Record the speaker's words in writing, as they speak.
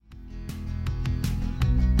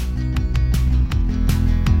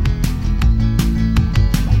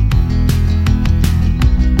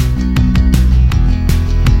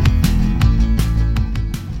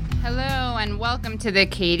to the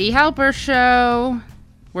Katie Halper Show.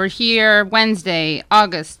 We're here Wednesday,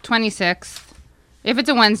 August 26th. If it's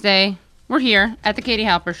a Wednesday, we're here at the Katie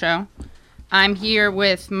Halper Show. I'm here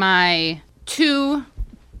with my two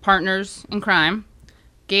partners in crime,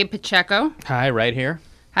 Gabe Pacheco. Hi, right here.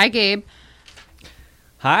 Hi, Gabe.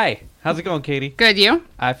 Hi. How's it going, Katie? Good, you?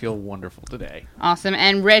 I feel wonderful today. Awesome.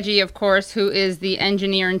 And Reggie, of course, who is the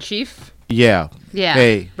engineer-in-chief. Yeah.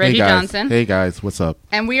 Hey, Reggie guys. Johnson. Hey, guys. What's up?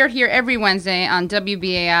 And we are here every Wednesday on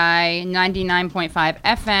WBAI 99.5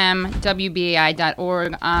 FM,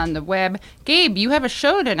 WBAI.org on the web. Gabe, you have a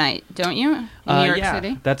show tonight, don't you? In New York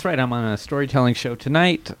City? That's right. I'm on a storytelling show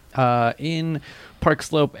tonight in Park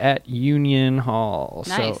Slope at Union Hall.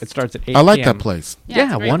 Nice. So it starts at 8 I like p.m. that place. Yeah,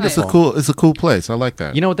 it's a great wonderful. place. It's a cool place. I like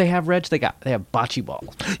that. You know what they have, Reg? They have bocce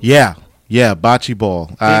ball. Yeah, bocce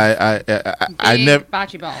ball. I never.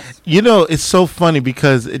 Bocce balls. You know, it's so funny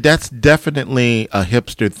because that's definitely a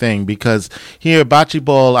hipster thing. Because here, bocce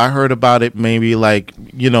ball, I heard about it maybe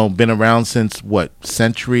been around since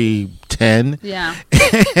century 10. Yeah.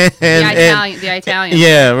 The Italian.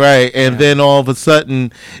 Yeah, right. And then all of a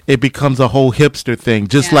sudden, it becomes a whole hipster thing,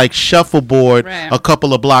 just like shuffleboard a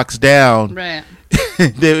couple of blocks down. Right.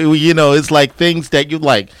 It's like things that you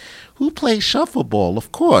like. Who plays shuffleball?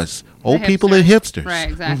 Of course. Old people and hipsters. Right,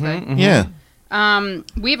 exactly. Yeah.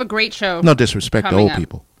 We have a great show. No disrespect to old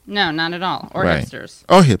people. No, not at all. Or hipsters.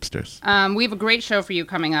 Or hipsters. We have a great show for you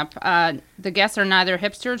coming up. The guests are neither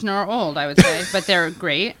hipsters nor old, I would say, but they're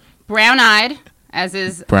great. Brown-eyed, as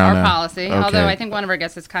is our policy. Okay. Although I think one of our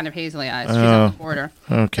guests is kind of hazily-eyed. She's on the border.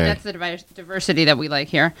 Okay. That's the diversity that we like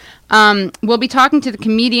here. We'll be talking to the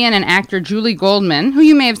comedian and actor Julie Goldman, who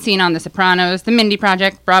you may have seen on The Sopranos, The Mindy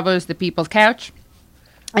Project, Bravo's The People's Couch.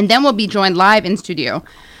 And then we'll be joined live in studio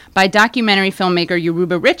by documentary filmmaker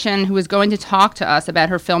Yoruba Richen, who is going to talk to us about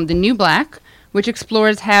her film The New Black, which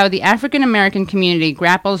explores how the African-American community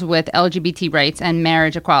grapples with LGBT rights and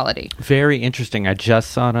marriage equality. Very interesting. I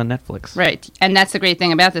just saw it on Netflix. Right. And that's the great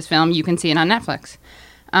thing about this film. You can see it on Netflix.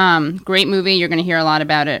 Great movie. You're going to hear a lot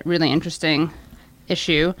about it. Really interesting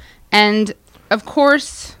issue. And, of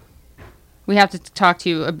course, we have to talk to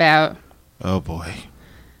you about... Oh, boy.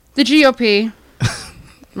 The GOP...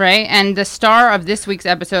 Right, and the star of this week's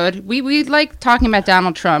episode, we like talking about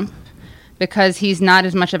Donald Trump because he's not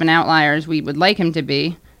as much of an outlier as we would like him to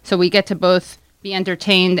be. So we get to both be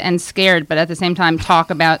entertained and scared, but at the same time talk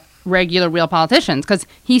about regular, real politicians. Because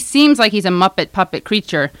he seems like he's a Muppet puppet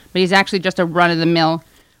creature, but he's actually just a run-of-the-mill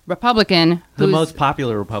Republican. The most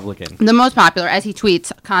popular Republican. The most popular, as he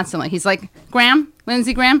tweets constantly. He's like,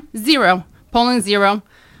 Lindsey Graham, 0. Poland, 0.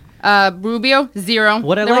 Rubio, 0.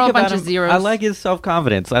 What I They're like all a about bunch him, of zeros. I like his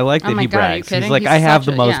self-confidence. I like that he my God, are you brags. kidding? He's like, He's I have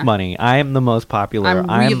the such a- most yeah. money. I am the most popular.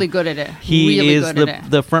 I'm really good at it. He really is good at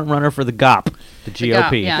it. the front runner for the GOP, the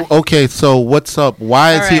GOP. Yeah. Okay, so what's up?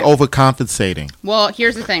 Why is he All right. overcompensating? Well,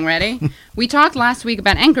 here's the thing. Ready? We talked last week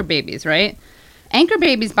about anchor babies, right? Anchor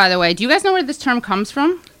babies, by the way, do you guys know where this term comes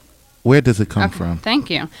from? Where does it come from?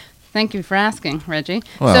 Thank you. Thank you for asking, Reggie.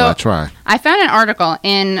 Well, I try. I found an article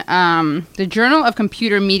in the Journal of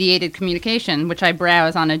Computer Mediated Communication, which I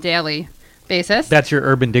browse on a daily basis. That's your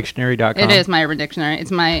urbandictionary.com? It is my Urban Dictionary. It's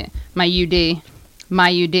my UD. My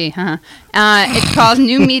UD, it's called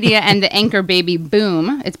New Media and the Anchor Baby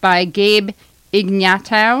Boom. It's by Gabe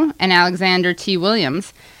Ignatow and Alexander T.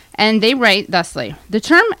 Williams. And they write thusly: the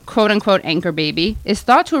term quote-unquote anchor baby is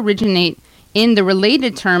thought to originate in the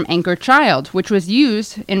related term anchor child, which was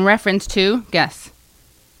used in reference to, guess.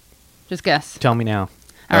 Just guess. Tell me now.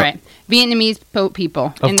 All right. Vietnamese boat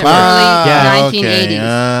people in the course. early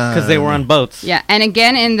 1980s. Because they were on boats. Yeah, and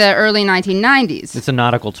again in the early 1990s. It's a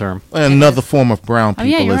nautical term. Another form of brown people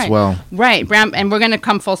you're as right. well. Right, brown, and we're going to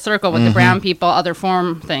come full circle with the brown people, other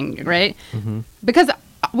form thing, right? Because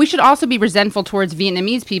we should also be resentful towards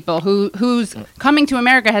Vietnamese people whose coming to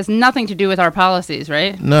America has nothing to do with our policies,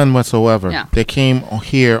 right? None whatsoever. Yeah. They came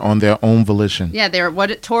here on their own volition. Yeah, they're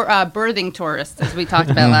birthing tourists, as we talked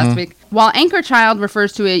about last week. While anchor child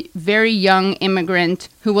refers to a very young immigrant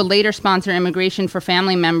who will later sponsor immigration for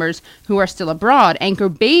family members who are still abroad, anchor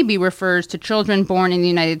baby refers to children born in the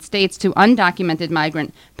United States to undocumented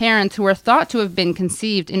migrant parents who are thought to have been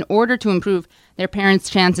conceived in order to improve their parents'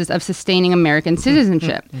 chances of sustaining American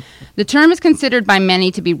citizenship. The term is considered by many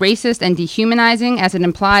to be racist and dehumanizing, as it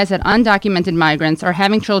implies that undocumented migrants are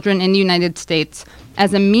having children in the United States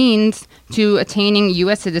as a means to attaining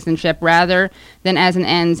U.S. citizenship rather than as an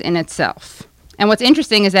end in itself. And what's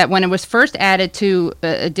interesting is that when it was first added to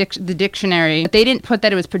the dictionary, they didn't put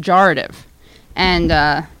that it was pejorative.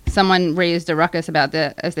 And someone raised a ruckus about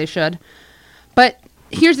that, as they should. But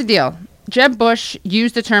here's the deal. Jeb Bush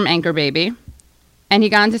used the term anchor baby. And he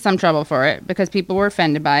got into some trouble for it because people were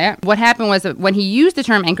offended by it. What happened was that when he used the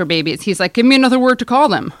term anchor babies, he's like, give me another word to call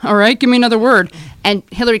them. All right, give me another word. And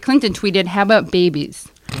Hillary Clinton tweeted, how about babies?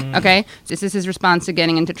 Okay, this is his response to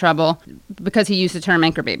getting into trouble because he used the term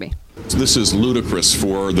anchor baby. This is ludicrous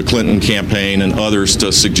for the Clinton campaign and others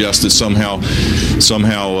to suggest that somehow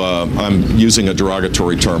I'm using a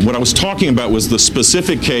derogatory term. What I was talking about was the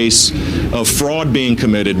specific case of fraud being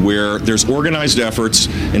committed where there's organized efforts,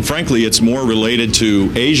 and frankly, it's more related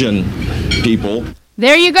to Asian people.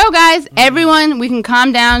 There you go, guys. Everyone, we can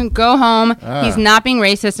calm down, go home. He's not being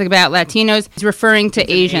racist about Latinos. He's referring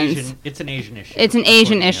to Asians. It's an Asian issue. It's an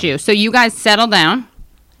Asian issue. So you guys settle down.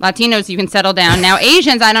 Latinos, you can settle down. Now,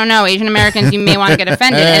 Asians, I don't know. Asian Americans, you may want to get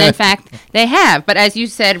offended. And in fact, they have. But as you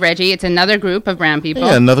said, Reggie, it's another group of brown people.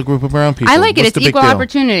 Yeah, another group of brown people. I like it. It's equal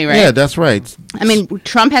opportunity, right? Yeah, that's right. I mean,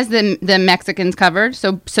 Trump has the Mexicans covered,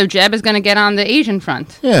 so Jeb is going to get on the Asian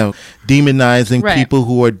front. Yeah, demonizing people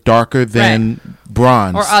who are darker than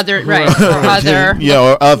bronze. Or other, right. Or other.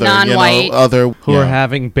 Or other. Non-white. Who are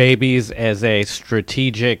having babies as a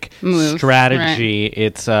strategic strategy. Right.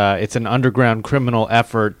 It's an underground criminal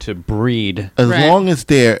effort to breed. As long as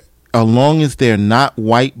they're not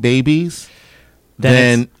white babies,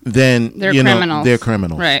 then they're criminals. They're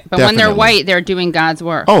criminals. Right. But when they're white, they're doing God's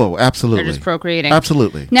work. Oh, absolutely. They're just procreating.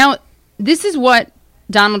 Absolutely. Now, this is what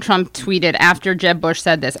Donald Trump tweeted after Jeb Bush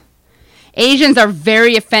said this. Asians are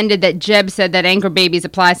very offended that Jeb said that anchor babies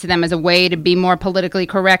applies to them as a way to be more politically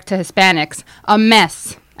correct to Hispanics. A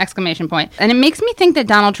mess! Exclamation point. And it makes me think that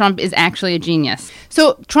Donald Trump is actually a genius.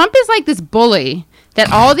 So Trump is like this bully that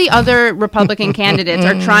all the other Republican candidates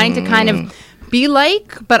are trying to kind of be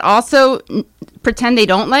like, but also pretend they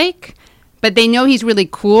don't like. But they know he's really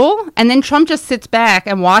cool. And then Trump just sits back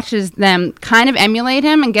and watches them kind of emulate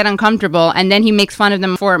him and get uncomfortable. And then he makes fun of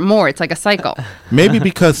them for it more. It's like a cycle. Maybe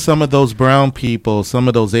because some of those brown people, some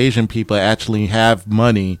of those Asian people actually have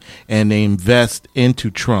money and they invest into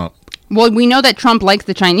Trump. Well, we know that Trump likes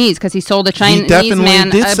the Chinese because he sold a Chinese man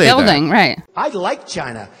a building. Right. I like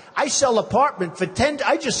China. I sell apartment for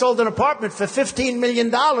I just sold an apartment for $15 million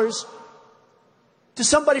to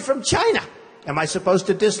somebody from China. Am I supposed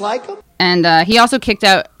to dislike him? And he also kicked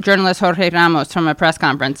out journalist Jorge Ramos from a press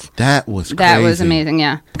conference. That was crazy. That was amazing,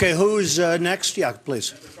 yeah. Okay, who's next? Yeah,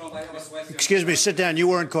 please. Excuse me, sit down. You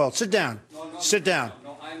weren't called. Sit down. Sit down.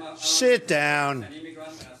 Sit down.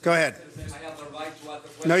 Go ahead.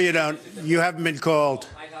 No, you don't. You haven't been called.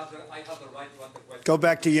 Go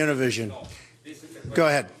back to Univision. Go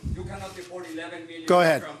ahead. Go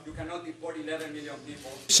ahead.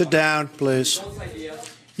 Sit down, please.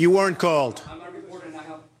 You weren't called.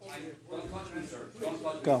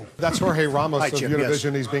 Go. That's Jorge Ramos of Univision. Yes.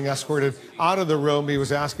 He's being escorted out of the room. He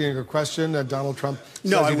was asking a question that Donald Trump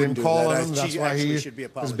says he didn't call on him. That's why he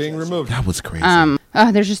is being removed. That was crazy.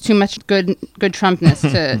 There's just too much good Trumpness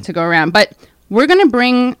to go around. But we're going to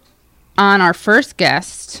bring on our first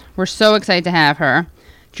guest. We're so excited to have her.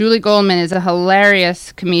 Julie Goldman is a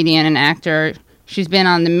hilarious comedian and actor. She's been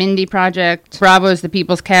on The Mindy Project, Bravo's The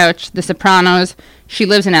People's Couch, The Sopranos. She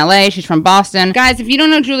lives in L.A. She's from Boston. Guys, if you don't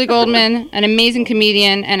know Julie Goldman, an amazing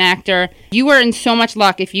comedian and actor, you are in so much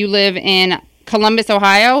luck if you live in Columbus,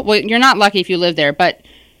 Ohio. Well, you're not lucky if you live there, but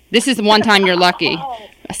this is the one time you're lucky.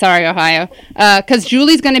 Sorry, Ohio. Because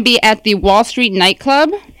Julie's going to be at the Wall Street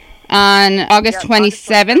nightclub on August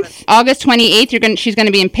 27th. August 28th, she's going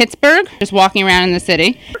to be in Pittsburgh, just walking around in the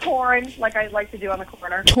city. Touring, like I like to do on the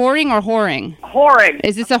corner. Touring or whoring? Whoring.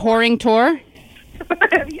 Is this a whoring tour?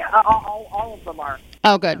 Yeah, all of them are.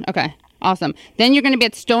 Oh, good. Okay. Awesome. Then you're going to be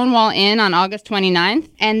at Stonewall Inn on August 29th,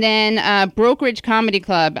 and then Brokerage Comedy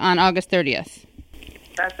Club on August 30th.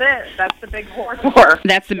 That's it. That's the big whore tour.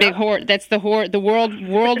 That's the big whore. That's the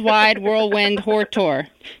worldwide whirlwind whore tour.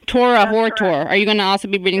 Torah whore tour. Are you going to also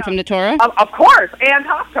be reading from the Torah? Of course, and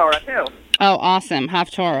Haftorah too. Oh, awesome.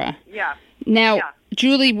 Haftorah. Yeah. Now,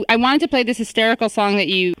 Julie, I wanted to play this hysterical song that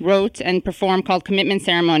you wrote and performed called Commitment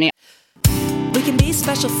Ceremony. We can be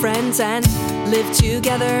special friends and live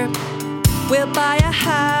together. We'll buy a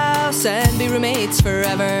house and be roommates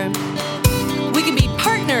forever. We can be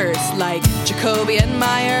partners like Jacoby and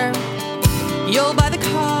Meyer. You'll buy the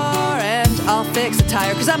car and I'll fix the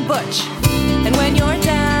tire, 'cause I'm Butch. And when you're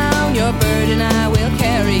down, your burden I will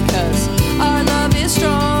carry, 'cause our love is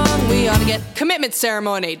strong. We ought to get commitment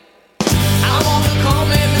ceremony. I want a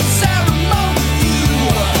commitment ceremony.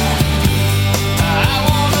 I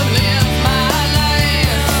want to live my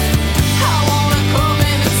life. I want a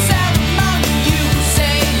commitment ceremony. You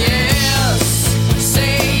say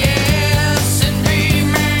yes and be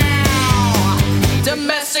my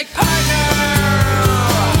domestic partner.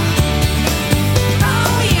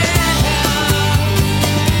 Oh yeah.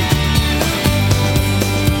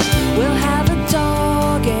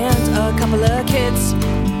 couple of kids.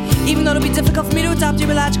 Even though it'll be difficult for me to adopt your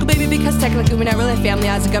biological baby, because technically we're not really a family.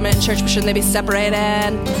 As a government and church, but shouldn't they be separated?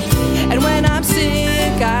 And when I'm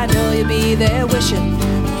sick, I know you'll be there wishing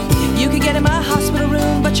you could get in my hospital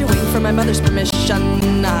room, but you're waiting for my mother's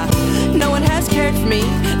permission. No one has cared for me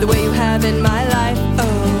the way you have in my life.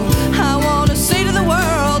 Oh, I want to say to the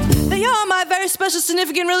world that you're my very special,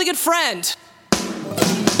 significant, really good friend.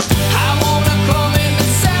 I want to come in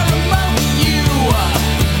and ceremony you.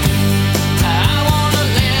 I want to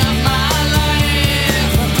live my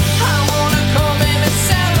life. I want to come in and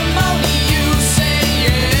ceremony you. Say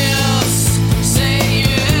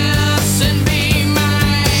yes, and be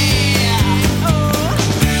mine.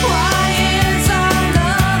 Why is our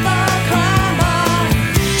love a crime?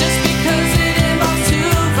 Just because it involves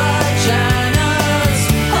two vaginas.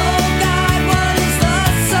 Oh God, what is the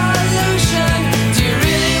solution? Do you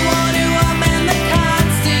really want to amend the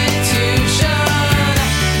Constitution?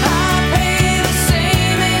 I pay the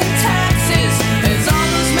same in taxes as all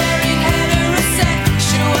those married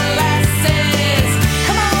heterosexual asses.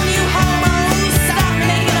 Come on, you homos, stop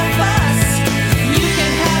making a fuss. You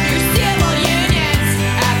can have your civil unions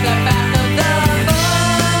at the back of the bus.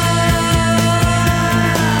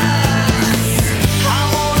 I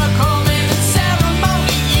wanna come in and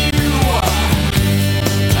ceremony you.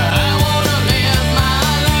 I wanna live my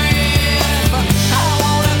life. I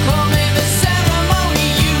wanna come in and ceremony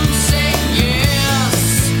you. Say yes,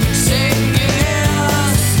 say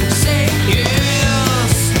yes, say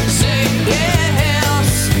yes, say yes,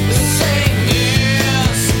 say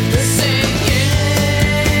yes, say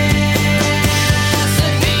yes,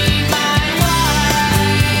 and be my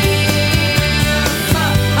wife.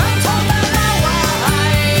 I'm told by my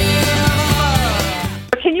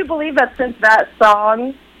wife. Can you believe that since that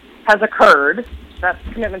song has occurred, that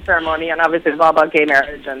commitment ceremony, and obviously it's all about gay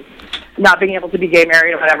marriage and not being able to be gay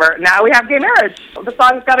married or whatever, now we have gay marriage. The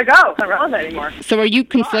song's got to go. It's not relevant anymore. So are you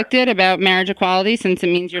conflicted about marriage equality since it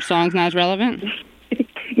means your song's not as relevant?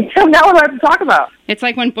 So now what do I have to talk about? It's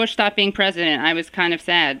like when Bush stopped being president. I was kind of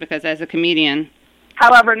sad because as a comedian...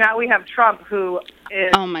 However, now we have Trump, who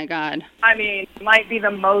is, Oh, my God. I mean, might be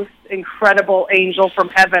the most incredible angel from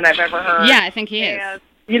heaven I've ever heard. Yeah, I think he is. And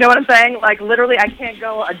you know what I'm saying? Like, literally, I can't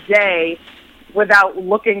go a day without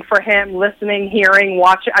looking for him, listening, hearing,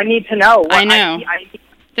 watching. I need to know. I know.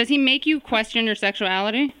 Does he make you question your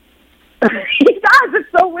sexuality? He does. It's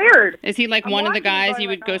so weird. Is he like one of the guys you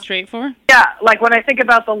would go straight for? Yeah, like when I think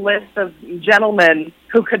about the list of gentlemen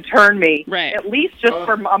who could turn me, Right. at least just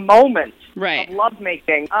for a moment Right. of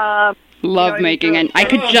lovemaking. Lovemaking, and I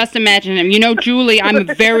could just imagine him. You know, Julie, I'm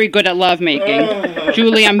very good at lovemaking.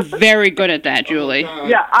 Julie, I'm very good at that, Julie.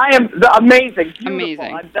 Yeah, I am amazing. Beautiful.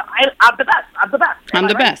 Amazing. I'm the best. I'm the best. I'm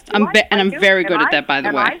the best. I'm very good at that, by the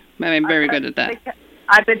Am way. I'm very good at that.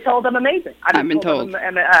 I've been told I'm amazing. I've been told.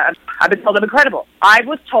 I've been told I'm incredible. I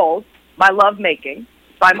was told by lovemaking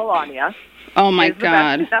by Melania. Oh, my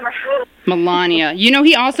God. Melania. You know,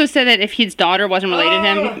 he also said that if his daughter wasn't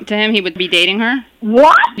related to him, he would be dating her.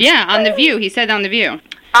 What? Yeah, on The View. He said on The View.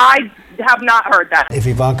 I have not heard that. If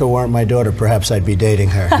Ivanka weren't my daughter, perhaps I'd be dating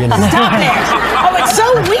her. You know? Stop it. Oh, it's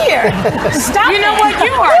so weird. Stop it. You know what?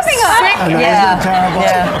 You are sick. I know, isn't it terrible?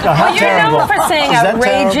 Yeah. Well, you're known for saying Is that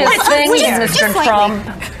outrageous terrible? things, Mr. Trump.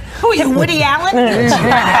 Who are you, Woody Allen?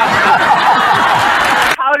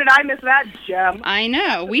 How did I miss that, Jem? I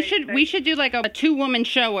know. We should do like a two-woman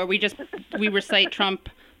show where we recite Trump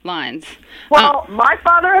lines. Well, my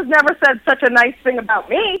father has never said such a nice thing about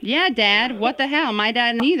me. Yeah, Dad. What the hell? My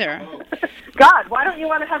dad neither. God, why don't you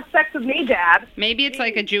want to have sex with me, Dad? Maybe it's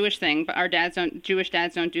like a Jewish thing, but Jewish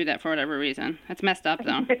dads don't do that for whatever reason. That's messed up,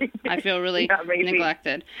 though. I feel really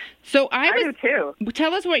neglected. So I do too.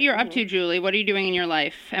 Tell us what you're up to, Julie. What are you doing in your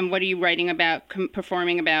life, and what are you writing about,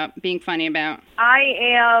 performing about, being funny about? I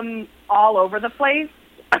am all over the place.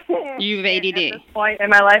 You have ADD. At this point in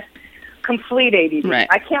my life, complete ADD. Right.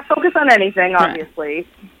 I can't focus on anything, obviously.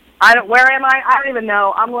 Right. Where am I? I don't even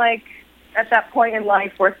know. I'm like at that point in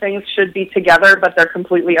life where things should be together, but they're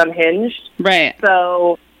completely unhinged. Right.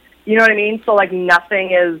 So, you know what I mean? So, like,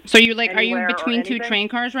 nothing is. So you're like, are you between two train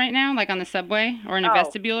cars right now, like on the subway or in a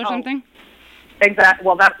vestibule or something? Exactly.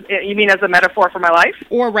 Well, you mean as a metaphor for my life?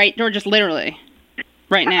 Or just literally,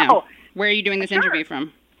 right now. Where are you doing this interview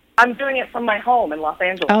from? I'm doing it from my home in Los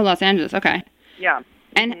Angeles. Oh, Los Angeles. Okay. Yeah.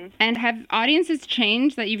 And have audiences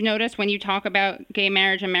changed that you've noticed when you talk about gay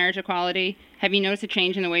marriage and marriage equality? Have you noticed a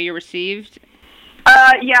change in the way you're received?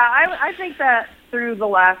 Yeah, I think that through the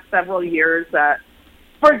last several years that,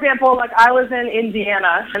 for example, like I was in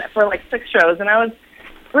Indiana for like 6 shows, and I was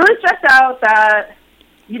really stressed out that,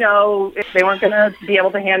 you know, if they weren't going to be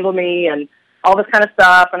able to handle me, and all this kind of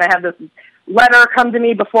stuff. And I had this letter come to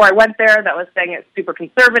me before I went there that was saying it's super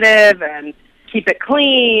conservative and keep it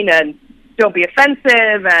clean and don't be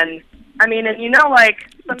offensive. And I mean, and like,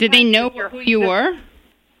 did they know who you were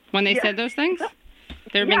when they said those things?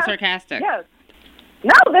 They were being sarcastic. Yes.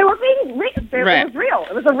 No, they were being real. It was real.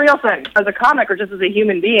 It was a real thing. As a comic or just as a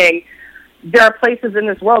human being, there are places in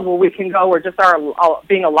this world where we can go where just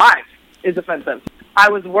being alive is offensive. I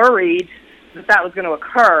was worried that was going to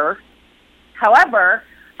occur. However,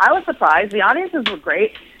 I was surprised. The audiences were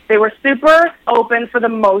great. They were super open for the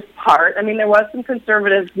most part. I mean, there was some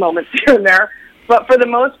conservative moments here and there, but for the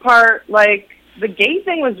most part, like, the gay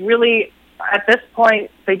thing was really, at this point,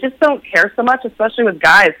 they just don't care so much, especially with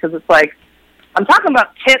guys, because it's like, I'm talking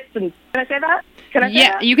about tits and... Can I say that? Can I say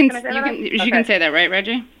that? You can say that, right,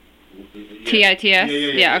 Reggie? TITS?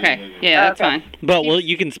 Yeah, okay. Yeah, that's fine. But, well,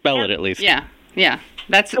 you can spell it at least. Yeah.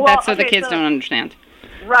 That's so the kids don't understand.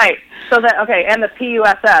 Right. So that, and the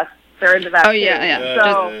PUSS, they're into that. Oh, yeah.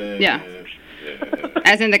 So,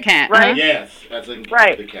 as in the cat, right? Huh? Yes, as in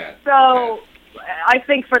the cat. So, I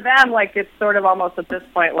think for them, like, it's sort of almost at this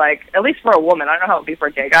point, like, at least for a woman, I don't know how it would be for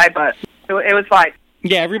a gay guy, but it was fine.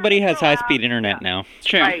 Yeah, everybody has high-speed internet now. It's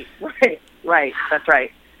true. Right. That's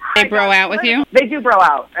right. They bro out with you? They do bro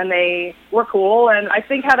out, and they were cool, and I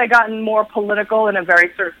think had I gotten more political in a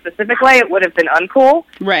very sort of specific way, it would have been uncool.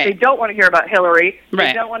 Right. They don't want to hear about Hillary. Right.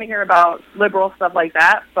 They don't want to hear about liberal stuff like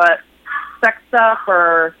that, but sex stuff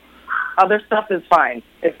or other stuff is fine,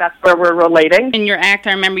 if that's where we're relating. In your act,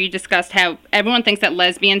 I remember you discussed how everyone thinks that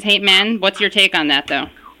lesbians hate men. What's your take on that, though?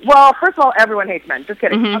 Well, first of all, everyone hates men. Just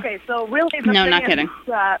kidding. Mm-hmm. Okay, so really the no, thing not kidding.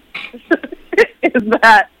 Is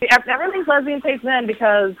that everyone thinks lesbians hate men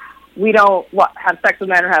because we don't have sex with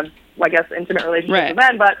men or have, I guess, intimate relationships with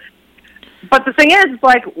men. But the thing is, it's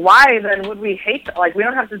like, why then would we hate them? Like, we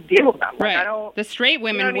don't have to deal with them. Like, Right. The straight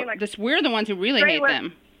women, you know what I mean? Like, we're the ones who really hate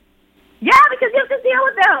them. Yeah, because you have to deal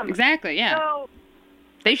with them. Exactly, yeah. So,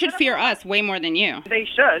 they should fear us way more than you. They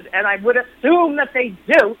should, and I would assume that they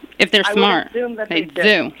do. If they're smart. I would assume that they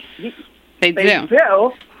do. They do.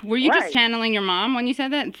 Were you just channeling your mom when you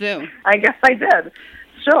said that? Do. I guess I did.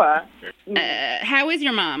 Sure. How is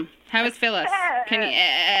your mom? How is Phyllis?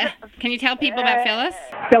 Can you tell people about Phyllis?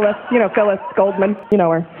 Phyllis, Phyllis Goldman. You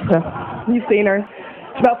know her. You've seen her.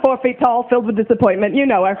 She's about 4 feet tall, filled with disappointment. You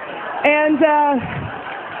know her. And,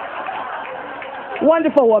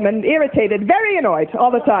 wonderful woman, irritated, very annoyed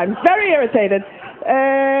all the time, very irritated.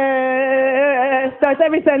 Starts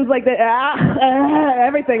every sentence like that.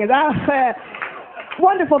 Everything is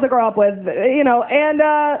wonderful to grow up with, And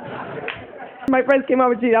my friends came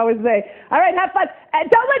over, she'd always say, "All right, have fun.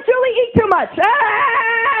 Don't let Julie eat too much."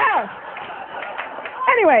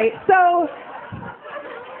 Anyway, so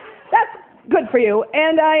that's good for you,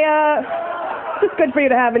 and just good for you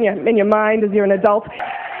to have in your mind as you're an adult.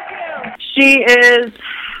 She is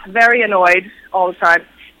very annoyed all the time.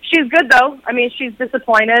 She's good, though. I mean, she's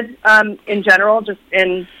disappointed in general, just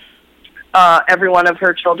in every one of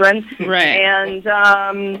her children. Right. And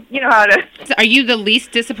you know how it is. Are you the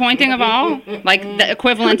least disappointing of all? Like the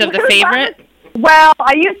equivalent of the favorite? Well,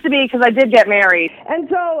 I used to be because I did get married. And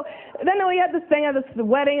so then we had this thing at this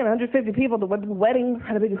wedding, and 150 people. The wedding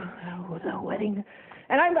had a big wedding.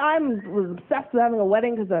 And I was obsessed with having a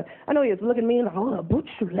wedding because I know he was looking at me and a butch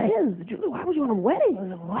les. Julie, why would you want a wedding? I was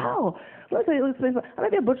like, wow. I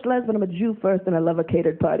might be a butch les, but I'm a Jew first, and I love a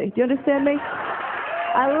catered party. Do you understand me?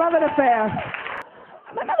 I love an affair.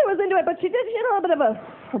 My mother was into it, but she had a little bit of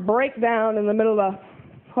a breakdown in the middle of the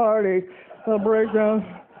party. A breakdown.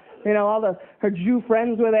 All her Jew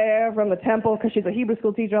friends were there from the temple because she's a Hebrew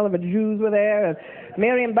school teacher. All of her Jews were there. And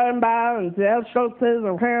Miriam Birnbaum and Zell Schultzes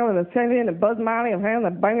and the Kevin and Buzz Molly and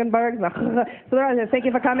the Bungenbergs. So they're all there. Thank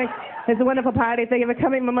you for coming. It's a wonderful party. Thank you for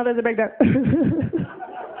coming. My mother's a breakdown.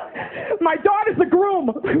 My daughter's the groom.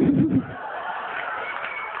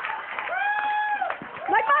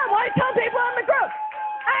 Like, Mom, why tell people I'm the groom?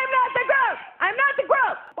 I'm not the groom. I'm not the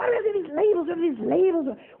groom. Why do we have these labels? We have these labels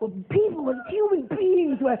with people, with human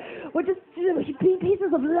beings. We're just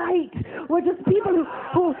pieces of light. We're just people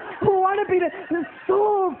who want to be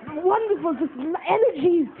so wonderful, just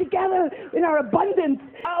energies together in our abundance.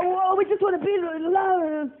 We just want to be love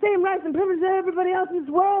and the same rights and privileges as everybody else in this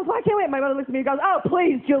world. Why can't we? My mother looks at me and goes, "Oh,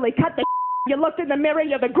 please, Julie, cut the You looked in the mirror,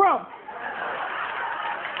 you're the groom."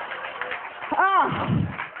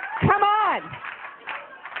 Come on.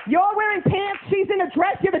 You're wearing pants, she's in a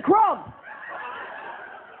dress, you're the groom.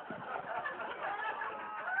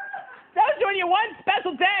 That was doing you one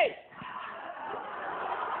special day.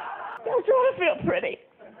 Don't you want to feel pretty?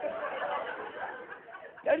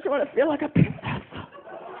 Don't you want to feel like a princess?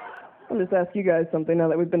 I'll just ask you guys something now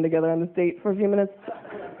that we've been together on this date for a few minutes. Is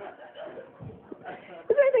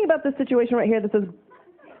there anything about this situation right here that says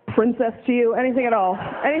princess to you? Anything at all?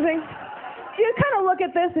 Anything? You kind of look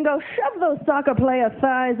at this and go, shove those soccer player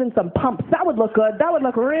thighs in some pumps. That would look good. That would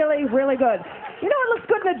look really, really good. You know what looks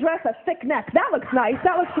good in a dress? A thick neck. That looks nice.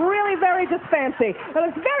 That looks really very just fancy. It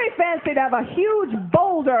looks very fancy to have a huge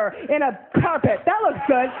boulder in a carpet. That looks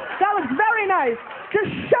good. That looks very nice.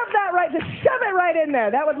 Just shove it right in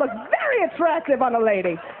there. That would look very attractive on a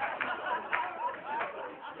lady.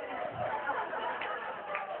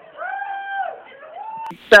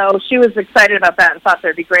 So she was excited about that and thought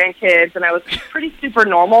there'd be grandkids, and I was pretty super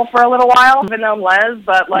normal for a little while, even though I'm les,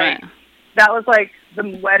 but that was like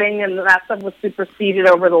the wedding and that stuff was superseded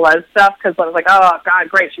over the les stuff because I was like, oh, God,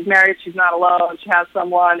 great, she's married, she's not alone, she has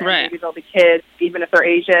someone, and maybe there'll be kids, even if they're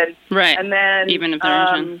Asian. Right. And then, even if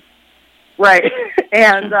they're Asian. Right.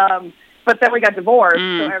 And, but then we got divorced,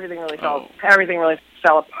 so everything really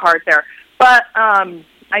fell apart there. But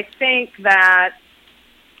I think that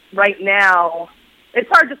right now, it's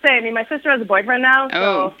hard to say. I mean, my sister has a boyfriend now,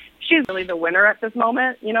 so she's really the winner at this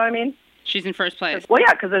moment. You know what I mean? She's in first place. Well,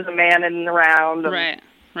 yeah, because there's a man in the round. And, right.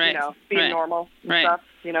 You know, being normal and stuff,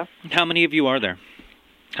 you know. How many of you are there?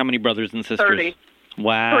 How many brothers and sisters? 30.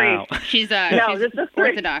 Wow. 3. She's just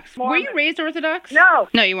Orthodox. Mormon. Were you raised Orthodox? No.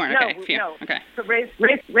 No, you weren't. Okay. No. Okay. So raised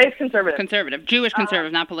conservative. Conservative. Jewish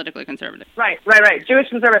conservative, not politically conservative. Right. Jewish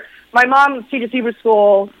conservative. My mom teaches Hebrew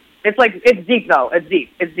school. It's deep, though. It's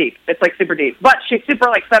deep. It's, like, super deep. But she's super,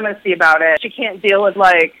 like, feministy about it. She can't deal with,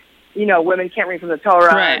 like, you know, women can't read from the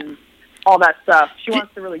Torah and all that stuff. She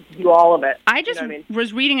wants to really do all of it. I just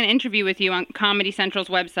was reading an interview with you on Comedy Central's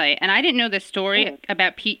website, and I didn't know this story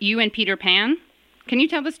about you and Peter Pan. Can you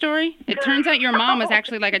tell the story? It turns out your mom was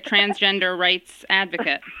actually, like, a transgender rights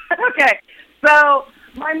advocate. Okay. So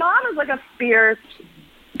my mom is, like, a fierce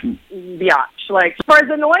biatch. Like, for as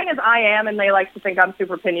annoying as I am, and they like to think I'm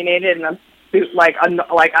super opinionated, and I'm like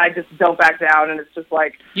I just don't back down, and it's just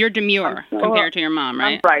like you're demure compared to your mom,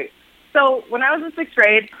 right? Right. So when I was in 6th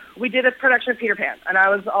grade, we did a production of Peter Pan, and I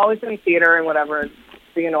was always doing theater and whatever, and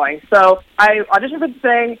being annoying. So I auditioned for the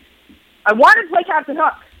thing. I wanted to play Captain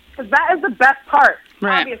Hook because that is the best part.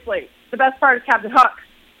 Right. Obviously, the best part is Captain Hook.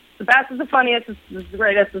 The best is the funniest. It's the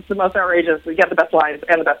greatest. It's the most outrageous. We get the best lines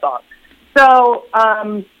and the best song. So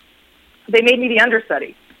they made me the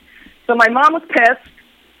understudy. So my mom was pissed.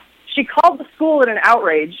 She called the school in an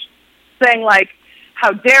outrage, saying, like,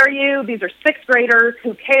 how dare you? These are 6th graders.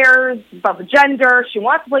 Who cares about the gender? She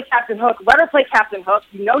wants to play Captain Hook. Let her play Captain Hook.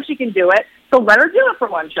 You know she can do it. So let her do it for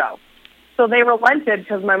one show. So they relented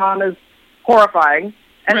because my mom is horrifying.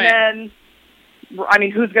 And then, I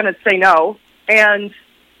mean, who's going to say no? And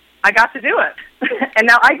I got to do it. And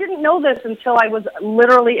now I didn't know this until I was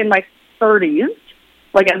literally in my 30s,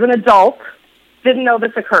 like as an adult, didn't know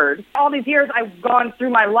this occurred. All these years I've gone through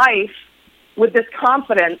my life with this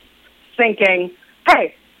confidence, thinking,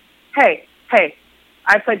 hey,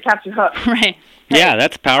 I played Captain Hook. Right. Hey, yeah,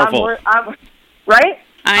 that's powerful. Right?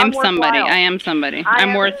 I'm somebody. I am somebody.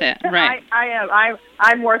 I'm worth it. Right. I am.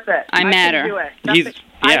 I'm worth it. I matter. Can do it.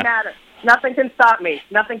 I matter. Nothing can stop me.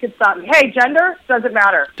 Hey, gender doesn't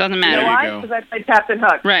matter. Doesn't matter. You know why? Because I played Captain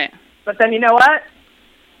Hook. Right. But then you know what?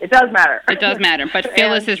 It does matter. It does matter. But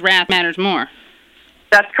Phyllis's wrath matters more.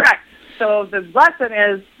 That's correct. So the lesson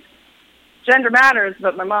is gender matters,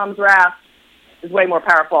 but my mom's wrath is way more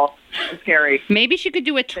powerful and scary. Maybe she could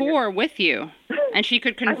do a tour with you, and she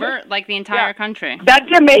could convert, like, the entire country. That'd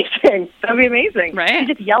be amazing. That'd be amazing. Right? She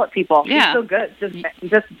just yell at people. Yeah. She's so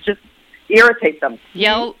good. Just irritate them.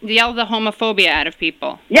 Yell the homophobia out of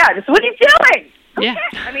people. Yeah, just, what are you doing? Yeah.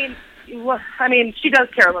 I mean, she does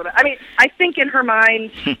care a little bit. I mean, I think in her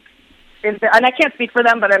mind, and I can't speak for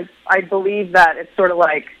them, but I believe that it's sort of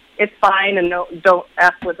like, it's fine and don't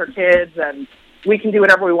F with her kids, and we can do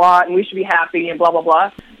whatever we want, and we should be happy, and blah, blah,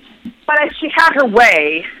 blah. But if she had her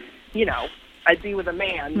way, you know, I'd be with a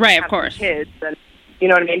man. Right, of course. Kids, and you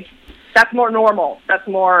know what I mean? That's more normal. That's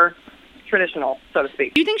more traditional, so to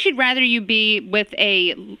speak. Do you think she'd rather you be with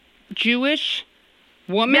a Jewish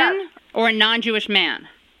woman or a non-Jewish man?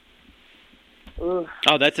 Ooh.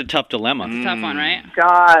 Oh, that's a tough dilemma. That's a tough one, right?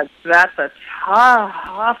 God, that's a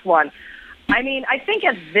tough one. I mean, I think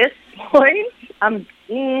at this point,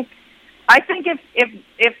 I think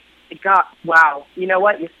if God, wow, you know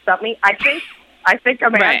what? You stumped me. I think a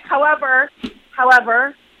man. Right.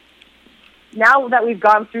 However, now that we've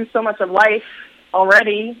gone through so much of life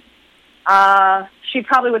already, she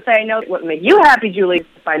probably would say, "No, what would make you happy, Julie, is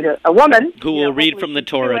to find a woman who will read from the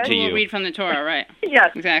Torah to you." Who will read from the Torah, right? Yes,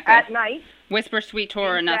 exactly. At night, whisper sweet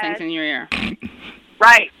Torah, nothing's in your ear.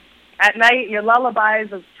 Right. At night, your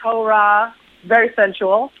lullabies of Torah, very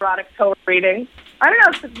sensual, erotic Torah reading. I don't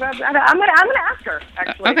know. I'm gonna ask her,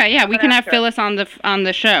 actually. Okay, yeah, we can have Phyllis on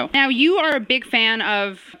the show. Now, you are a big fan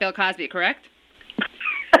of Bill Cosby, correct?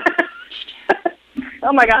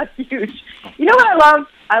 Oh my God, huge. You know what I love?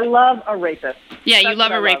 I love a rapist. Yeah, you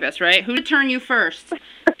love a rapist, right? Who would turn you first,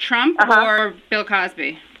 Trump or Bill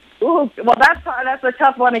Cosby? Ooh, well, that's a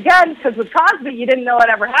tough one again, because with Cosby, you didn't know what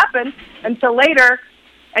ever happened until later,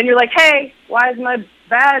 and you're like, hey, why is my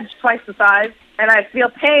badge twice the size? And I feel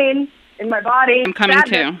pain in my body. I'm coming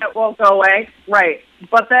too. That won't go away. Right.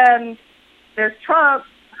 But then there's Trump,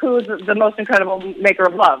 who's the most incredible maker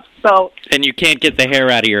of love. So. And you can't get the hair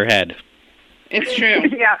out of your head. It's true.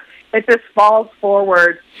 Yeah. It just falls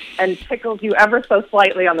forward and tickles you ever so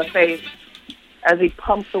slightly on the face as he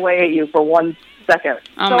pumps away at you for 1 second.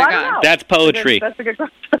 Oh, my God. That's poetry. That's a good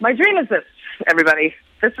question. My dream is this, everybody.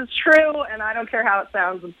 This is true, and I don't care how it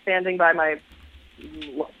sounds. I'm standing by my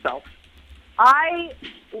self. I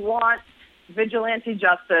want vigilante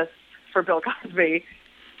justice for Bill Cosby.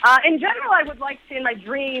 In general, I would like to, in my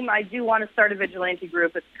dream, I do want to start a vigilante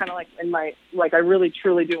group. It's kind of like in my, I really,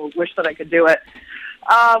 truly do wish that I could do it.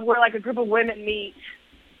 Where like a group of women meet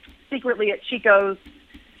secretly at Chico's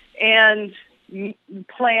and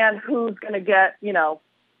plan who's going to get,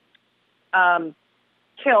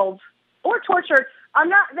 killed or tortured.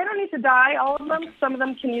 They don't need to die, all of them. Some of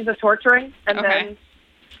them can use a torturing, and then,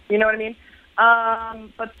 you know what I mean?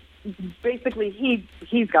 But basically,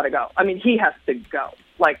 he's got to go. I mean, he has to go.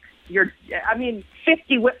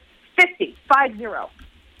 50, 5-0.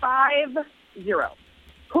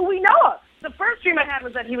 Who we know of. The first dream I had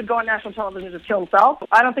was that he would go on national television and just kill himself.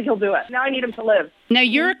 I don't think he'll do it. Now I need him to live. Now,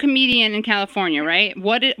 you're a comedian in California, right?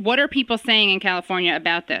 What are people saying in California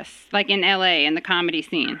about this? Like in L.A., in the comedy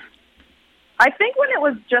scene? I think when it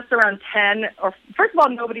was just around 10, first of all,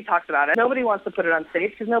 nobody talks about it. Nobody wants to put it on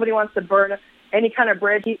stage because nobody wants to burn any kind of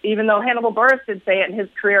bridge, even though Hannibal Buress did say it and his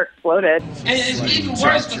career exploded. And it's even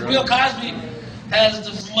worse because Bill Cosby has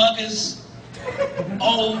the smuggest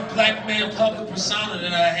old black man public persona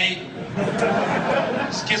that I hate.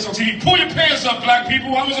 This kid's on TV. Pull your pants up, black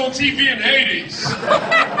people. I was on TV in the 80s.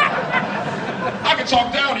 I can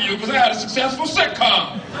talk down to you because I had a successful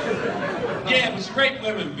sitcom. Yeah, but you rape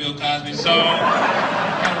women, Bill Cosby, so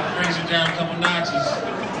kind of brings you down a couple notches.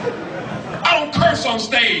 I don't curse on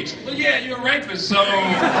stage, but yeah, you're a rapist, so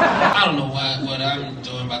I don't know what I'm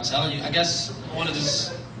doing by telling you. I guess I want to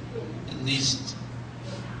just at least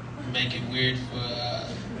make it weird for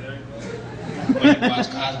when you watch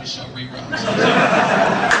Cosby Show reruns.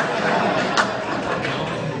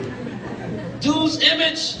 Dude's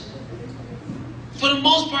image, for the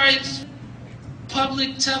most part, it's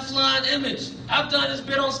public Teflon image. I've done this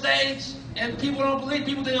bit on stage, and people don't believe.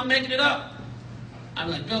 People think I'm making it up. I'm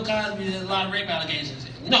like, Bill Cosby, there's a lot of rape allegations.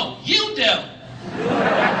 No, you do.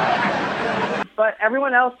 But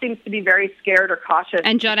everyone else seems to be very scared or cautious.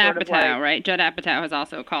 And Judd Apatow, right? Judd Apatow has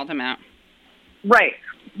also called him out. Right.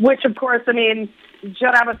 Which, of course, I mean,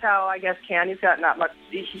 Judd Apatow, I guess, He's got not much.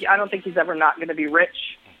 I don't think he's ever not going to be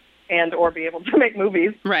rich and or be able to make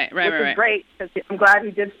movies. Right. Which is great, because I'm glad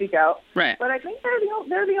he did speak out. Right. But I think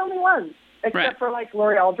they're the only ones, except for,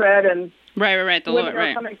 Lori Aldred and Right. The women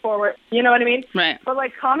are coming forward. You know what I mean? Right. But,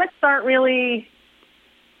 comics aren't really...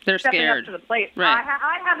 They're stepping scared. up to the plate. Right.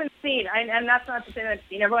 I haven't seen, and that's not to say that I've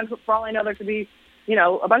seen. Everyone, for all I know, there could be,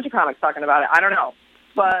 a bunch of comics talking about it. I don't know.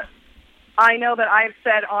 But I know that I've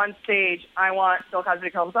said on stage, I want Bill Cosby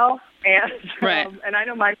to kill himself. And, and I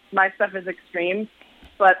know my stuff is extreme.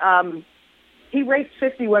 But he raped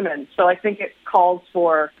 50 women, so I think it calls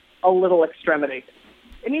for a little extremity.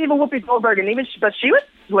 I mean, even Whoopi Goldberg, but she was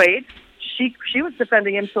swayed. She was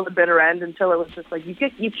defending him till the bitter end, until it was just like, you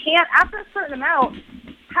can't, after a certain amount,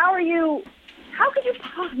 how could you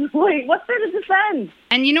possibly, what's there to defend?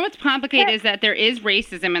 And you know what's complicated is that there is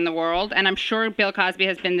racism in the world, and I'm sure Bill Cosby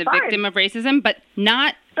has been the victim of racism, but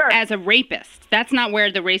not as a rapist. That's not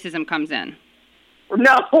where the racism comes in.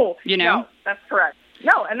 No. No, that's correct.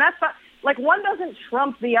 No, and that's not, one doesn't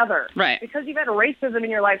trump the other. Right. Because you've had racism in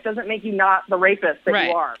your life doesn't make you not the rapist that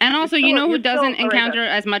you are. And also, who doesn't encounter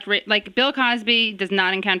as much, Bill Cosby does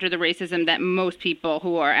not encounter the racism that most people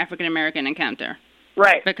who are African American encounter.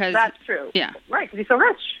 Right. Because that's true. Yeah. Right, because he's so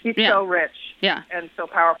rich. He's so rich. Yeah. And so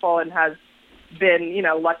powerful and has been,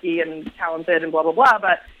 lucky and talented and blah, blah, blah.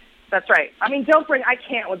 But that's right. I mean, I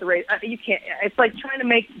can't with the race. You can't. It's like trying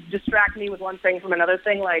to distract me with one thing from another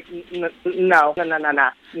thing. No.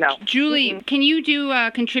 Julie, can you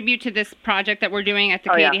contribute to this project that we're doing at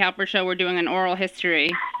the Katie Halper Show? We're doing an oral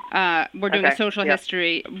history We're doing a social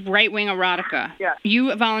history, Right Wing Erotica. Yeah.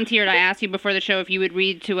 You volunteered. I asked you before the show if you would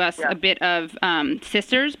read to us a bit of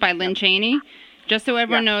Sisters by Lynne Cheney. Just so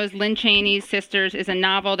everyone knows, Lynne Cheney's Sisters is a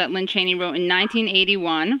novel that Lynne Cheney wrote in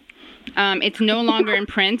 1981. It's no longer in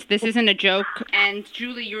print. This isn't a joke. And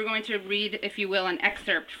Julie, you're going to read, if you will, an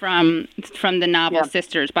excerpt from the novel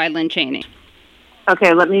Sisters by Lynne Cheney.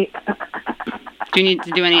 Okay, let me... Do you need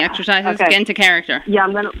to do any exercises? Okay. Get into character. Yeah,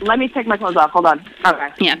 let me take my clothes off. Hold on. Okay.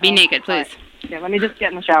 Yeah, be naked, please. Right. Okay, let me just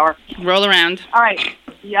get in the shower. Roll around. All right.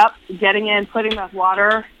 Yep, getting in, putting the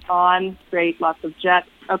water on. Great, lots of jet.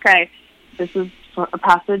 Okay, this is a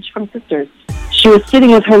passage from Sisters. She was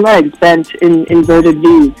sitting with her legs bent in inverted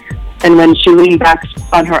V's, and when she leaned back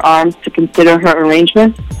on her arms to consider her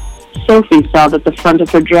arrangement, Sophie saw that the front of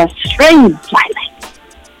her dress strained slightly.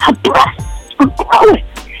 Her breasts were growing,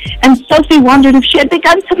 and Sophie wondered if she had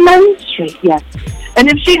begun to menstruate yet. And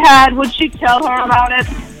if she had, would she tell her about it?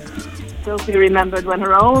 Sophie remembered when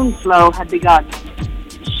her own flow had begun.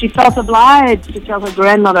 She felt obliged to tell her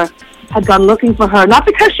grandmother had gone looking for her, not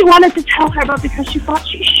because she wanted to tell her, but because she thought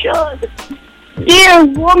she should. Dear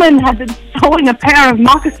woman had been sewing a pair of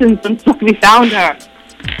moccasins when Sophie found her.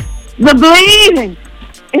 The bleeding!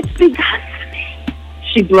 It's begun to me,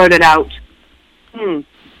 she blurted out.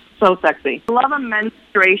 So sexy. I love a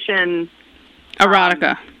menstruation...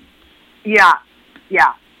 Erotica. Yeah.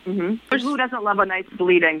 Mm-hmm. Who doesn't love a nice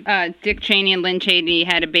bleeding? Dick Cheney and Lynne Cheney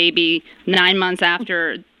had a baby 9 months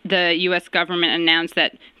after the U.S. government announced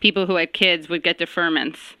that people who had kids would get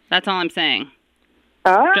deferments. That's all I'm saying.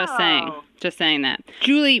 Oh. Just saying that.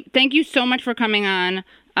 Julie, thank you so much for coming on.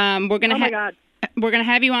 We're gonna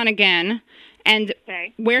have you on again. And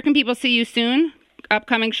where can people see you soon?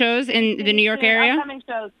 Upcoming shows in the New York area? Upcoming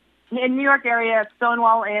shows in New York area,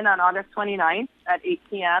 Stonewall Inn on August 29th at 8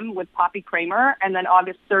 p.m. with Poppy Kramer, and then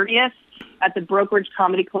August 30th at the Brokerage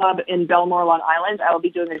Comedy Club in Belmore, Long Island. I will be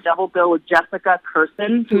doing a double bill with Jessica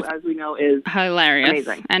Kirsten, who, as we know, is hilarious,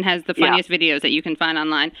 amazing, and has the funniest videos that you can find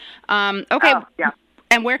online. Okay.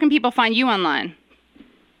 And where can people find you online?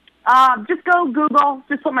 Just go Google.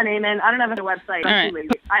 Just put my name in. I don't have a website. All right.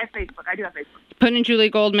 I have Facebook. I do have Facebook. Put in Julie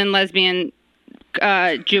Goldman, lesbian,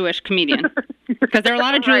 Jewish comedian. Because there are a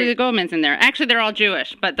lot of Julie Goldmans in there. Actually, they're all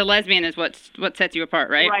Jewish, but the lesbian is what sets you apart,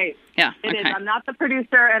 right? Right. Yeah. It is. I'm not the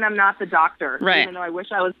producer and I'm not the doctor. Right. Even though I wish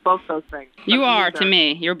I was both those things. You are to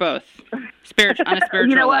me. You're both. On a spiritual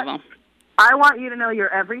you know level. I want you to know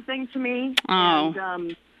you're everything to me. Oh.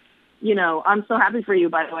 And, I'm so happy for you,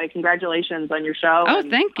 by the way. Congratulations on your show. Oh,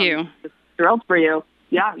 thank you. I'm just thrilled for you.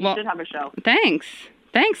 Yeah, you should have a show. Thanks,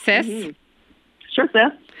 sis. Mm-hmm. Sure,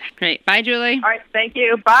 sis. Great. Bye, Julie. All right, thank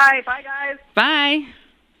you. Bye. Bye, guys. Bye.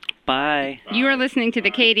 Bye. You are listening to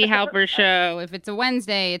the Katie Halper Show. If it's a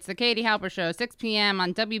Wednesday, it's the Katie Halper Show, 6 p.m.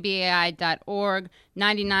 on WBAI.org,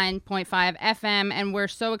 99.5 FM. And we're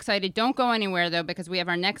so excited. Don't go anywhere, though, because we have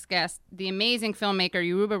our next guest, the amazing filmmaker,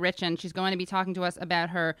 Yoruba Richen. She's going to be talking to us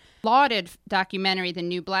about her lauded documentary, The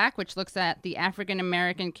New Black, which looks at the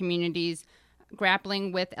African-American community's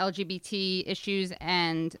grappling with LGBT issues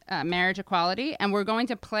and marriage equality. And we're going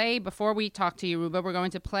to play, before we talk to Yoruba, we're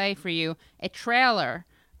going to play for you a trailer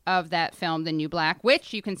of that film, The New Black,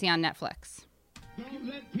 which you can see on Netflix. Don't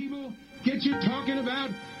let people get you talking about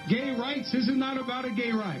gay rights. This is not about a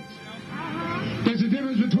gay right. There's a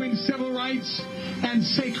difference between civil rights and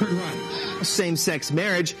sacred rights. Same-sex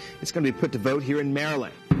marriage, it's going to be put to vote here in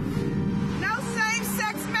Maryland. No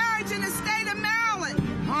same-sex marriage in the state of Maryland.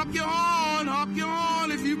 Honk your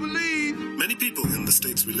horn if you believe. Many people in the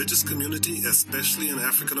state's religious community, especially in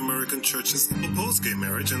African American churches, oppose gay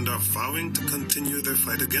marriage and are vowing to continue their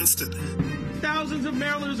fight against it. Thousands of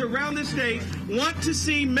Marylanders around the state want to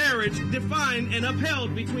see marriage defined and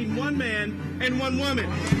upheld between one man and one woman.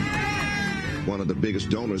 One of the biggest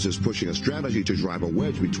donors is pushing a strategy to drive a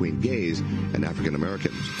wedge between gays and African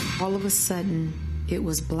Americans. All of a sudden, it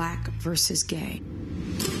was black versus gay.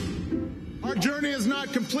 Our journey is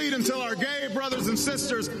not complete until our gay brothers and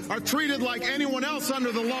sisters are treated like anyone else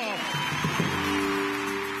under the law.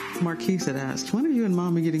 Marquise had asked, when are you and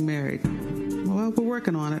Mama getting married? Well, we're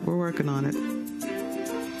working on it.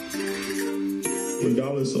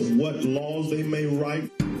 Regardless of what laws they may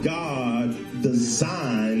write, God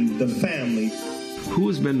designed the family. Who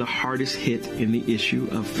has been the hardest hit in the issue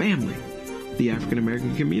of family? The African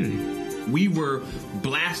American community. We were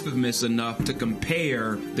blasphemous enough to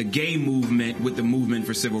compare the gay movement with the movement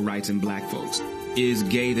for civil rights in black folks. Is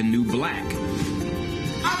gay the new black?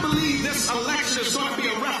 I believe this election is going to be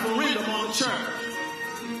a referendum on the church.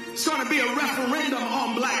 It's going to be a referendum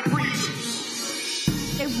on black preachers.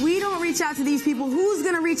 If we don't reach out to these people, who's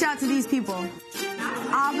going to reach out to these people?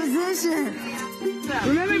 Opposition.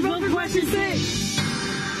 Remember, vote for what you say.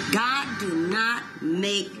 God do not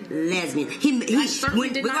make lesbian. We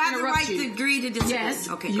have the right to agree to disagree. Yes,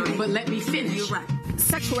 okay, go ahead. But let me finish. You're right.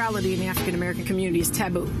 Sexuality in the African American community is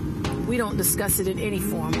taboo. We don't discuss it in any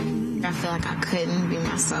form. I feel like I couldn't be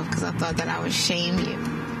myself because I thought that I would shame you.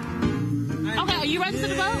 Okay, are you ready to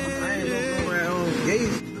vote? I ain't going nowhere on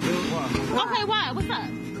gays. Okay, why? What's up?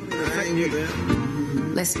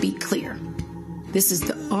 Let's be clear. This is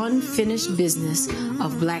the unfinished business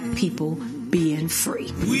of black people being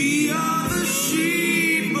free. We are the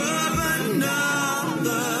sheep of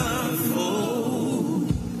another fold.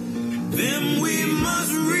 Then we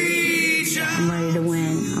must reach out. I'm ready to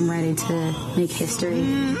win. I'm ready to make history.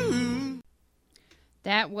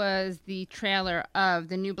 That was the trailer of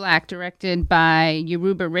The New Black, directed by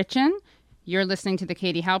Yoruba Richen. You're listening to the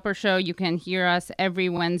Katie Halper Show. You can hear us every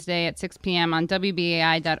Wednesday at 6 p.m. on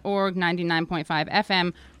WBAI.org, 99.5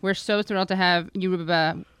 FM. We're so thrilled to have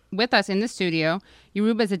Yoruba with us in the studio.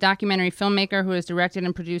 Yoruba is a documentary filmmaker who has directed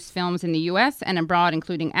and produced films in the U.S. and abroad,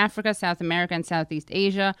 including Africa, South America, and Southeast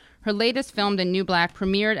Asia. Her latest film, The New Black,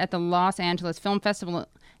 premiered at the Los Angeles Film Festival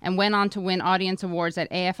and went on to win audience awards at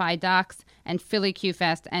AFI Docs and Philly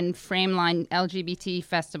Q-Fest and Frameline LGBT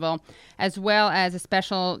Festival, as well as a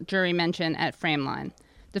special jury mention at Frameline.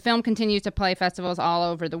 The film continues to play festivals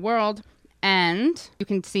all over the world, and you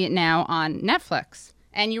can see it now on Netflix.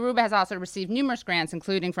 And Yoruba has also received numerous grants,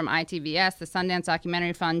 including from ITVS, the Sundance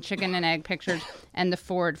Documentary Fund, Chicken and Egg Pictures, and the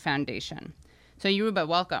Ford Foundation. So Yoruba,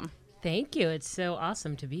 welcome. Thank you. It's so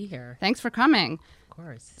awesome to be here. Thanks for coming. Of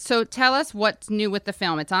course. So tell us what's new with the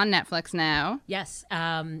film. It's on Netflix now. Yes.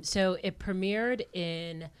 So it premiered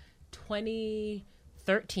in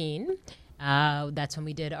 2013. That's when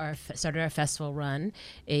we did started our festival run.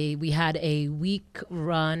 We had a week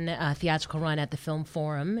run, theatrical run at the Film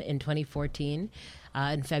Forum in 2014.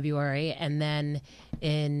 In February, and then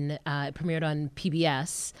it premiered on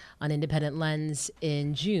PBS on Independent Lens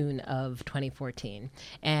in June of 2014.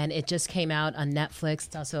 And it just came out on Netflix.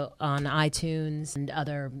 It's also on iTunes and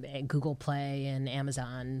other Google Play and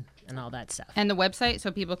Amazon and all that stuff. And the website so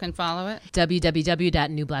people can follow it?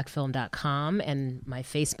 www.newblackfilm.com, and my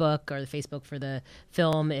Facebook, or the Facebook for the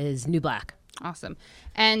film, is New Black. Awesome.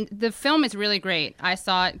 And the film is really great. I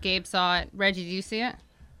saw it. Gabe saw it. Reggie, did you see it?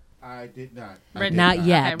 I did not. Not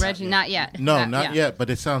yet. Okay, Reggie, not yet. No, not yet,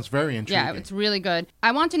 but it sounds very intriguing. Yeah, it's really good.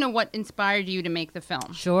 I want to know what inspired you to make the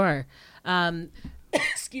film. Sure.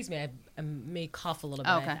 Excuse me, I may cough a little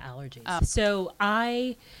bit. Okay. I have allergies. So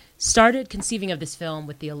I started conceiving of this film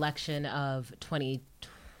with the election of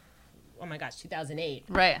 2008.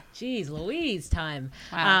 Right. Jeez, Louise time.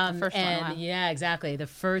 Wow, the first one. Wow. Yeah, exactly. The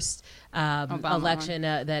first election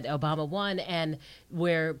that Obama won, and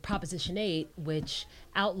where Proposition 8, which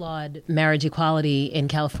outlawed marriage equality in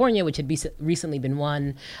California, which had recently been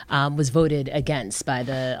won, was voted against by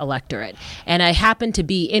the electorate. And I happened to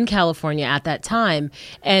be in California at that time.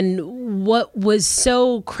 And what was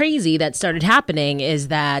so crazy that started happening is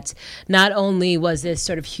that not only was this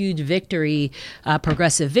sort of huge victory,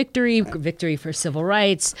 progressive victory for civil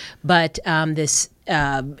rights, but this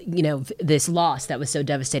loss that was so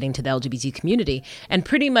devastating to the LGBT community. And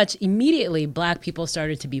pretty much immediately, Black people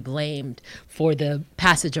started to be blamed for the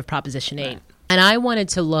passage of Proposition 8. And I wanted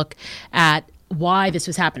to look at why this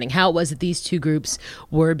was happening, how it was that these two groups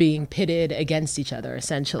were being pitted against each other,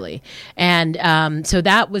 essentially. And so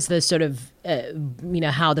that was the sort of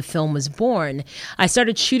how the film was born. I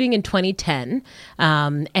started shooting in 2010.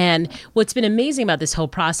 And what's been amazing about this whole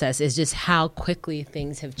process is just how quickly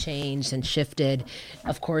things have changed and shifted,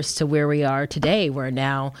 of course, to where we are today, where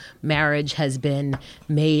now marriage has been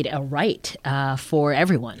made a right for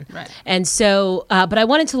everyone. Right. And so, but I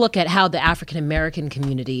wanted to look at how the African American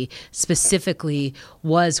community specifically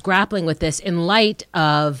was grappling with this in light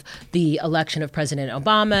of the election of President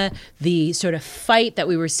Obama, the sort of fight that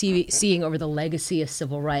we were seeing over the legacy of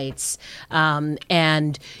civil rights,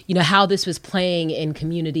 and how this was playing in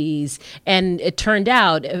communities. And it turned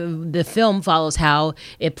out the film follows how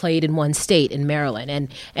it played in one state, in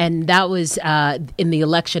Maryland, and that was in the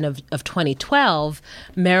election of 2012.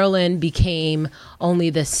 Maryland became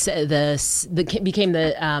only the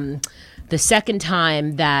second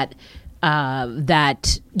time that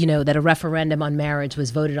a referendum on marriage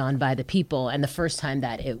was voted on by the people, and the first time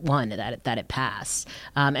that it won, that it passed.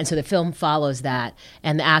 And so the film follows that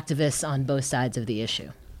and the activists on both sides of the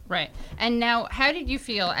issue. Right. And now, how did you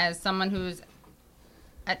feel as someone who's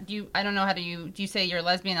I don't know how do you say you're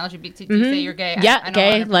lesbian, LGBT? Do you say you're gay? Yeah, I don't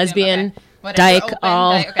gay, lesbian, dyke,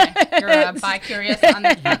 all. You're bi-curious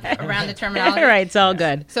around the terminology. Right, it's all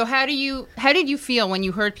good. So how did you feel when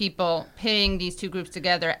you heard people pitting these two groups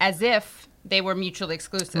together as if they were mutually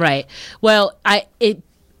exclusive? Right. Well,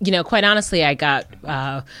 quite honestly, I got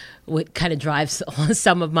what kind of drives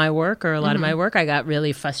some of my work or a lot of my work. I got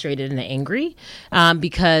really frustrated and angry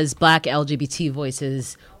because Black LGBT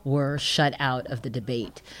voices were shut out of the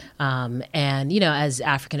debate. And, as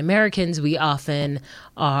African Americans, we often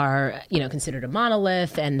are, considered a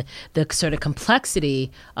monolith, and the sort of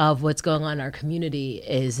complexity of what's going on in our community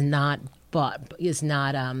is not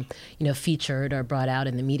featured or brought out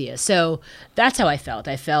in the media. So that's how I felt.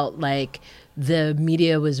 I felt like the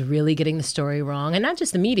media was really getting the story wrong, and not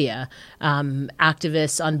just the media.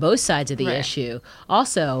 Activists on both sides of the issue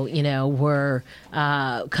also, were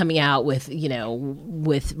coming out with latent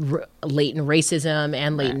racism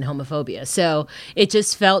and latent homophobia. So it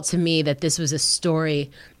just felt to me that this was a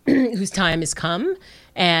story whose time has come,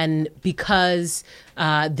 and because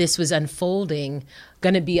this was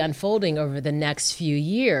going to be unfolding over the next few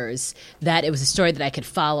years, that it was a story that I could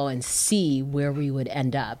follow and see where we would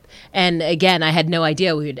end up. And again, I had no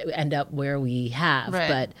idea we would end up where we have,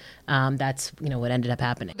 but that's what ended up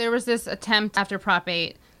happening. There was this attempt after Prop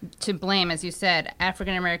 8 to blame, as you said,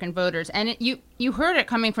 African American voters, and you heard it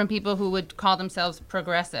coming from people who would call themselves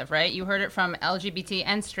progressive, right? You heard it from LGBT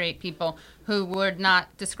and straight people who would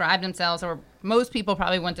not describe themselves, or most people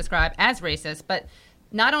probably wouldn't describe as racist, but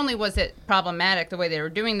not only was it problematic the way they were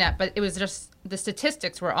doing that, but it was just the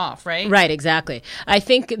statistics were off, right? Right, exactly. I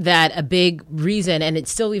think that a big reason, and it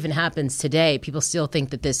still even happens today, people still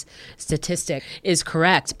think that this statistic is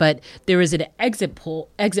correct, but there was an exit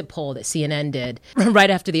poll that CNN did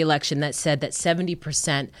right after the election that said that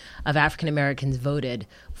 70% of African Americans voted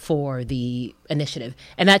for the initiative,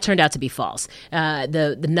 and that turned out to be false.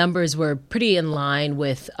 The numbers were pretty in line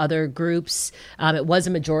with other groups. It was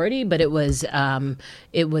a majority, but it was,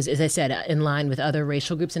 as I said, in line with other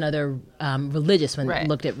racial groups and other religious, when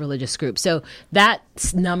looked at religious groups. So that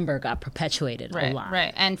number got perpetuated a lot.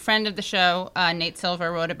 Right. And friend of the show, Nate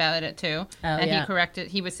Silver, wrote about it too. He corrected.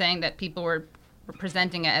 He was saying that people were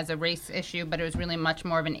presenting it as a race issue, but it was really much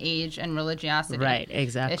more of an age and religiosity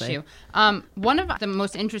issue. One of the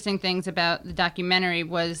most interesting things about the documentary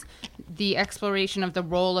was the exploration of the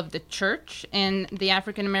role of the church in the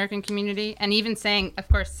African American community, and even saying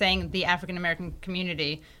the African American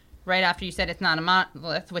community right after you said it's not a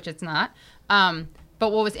monolith, which it's not.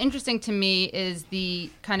 But what was interesting to me is the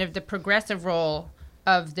kind of the progressive role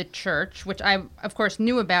of the church, which I, of course,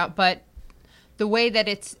 knew about, but the way that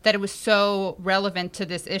it was so relevant to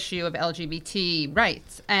this issue of LGBT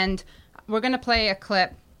rights. And we're going to play a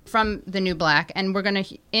clip from The New Black, and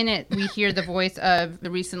in it we hear the voice of the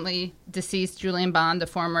recently deceased Julian Bond, the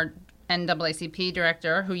former NAACP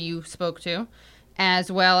director who you spoke to,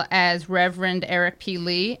 as well as Reverend Eric P.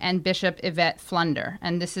 Lee and Bishop Yvette Flunder.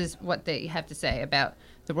 And this is what they have to say about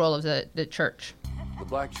the role of the church. The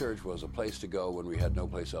black church was a place to go when we had no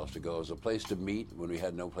place else to go. It was a place to meet when we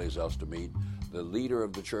had no place else to meet. The leader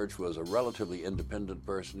of the church was a relatively independent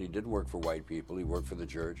person. He didn't work for white people. He worked for the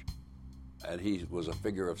church. And he was a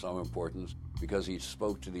figure of some importance because he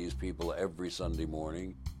spoke to these people every Sunday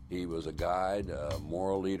morning. He was a guide, a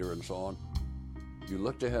moral leader, and so on. You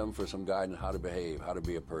look to him for some guidance on how to behave, how to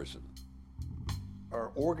be a person.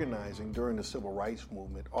 Our organizing during the civil rights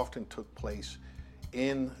movement often took place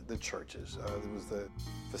in the churches. There was the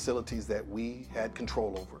facilities that we had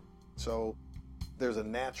control over. So there's a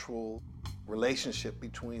natural relationship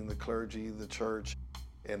between the clergy, the church,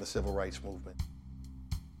 and the civil rights movement.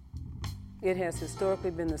 It has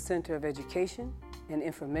historically been the center of education and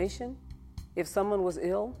information. If someone was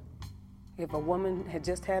ill, if a woman had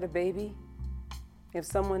just had a baby, if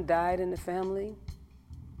someone died in the family,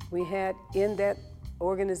 we had in that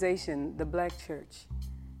organization, the Black Church,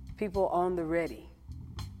 people on the ready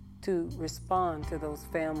to respond to those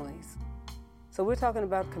families. So we're talking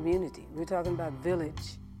about community, we're talking about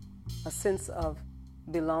village, a sense of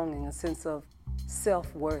belonging, a sense of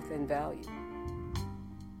self-worth and value.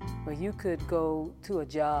 Where you could go to a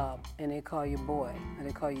job and they call you boy, or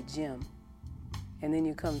they call you Jim, and then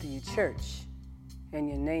you come to your church and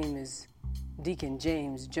your name is Deacon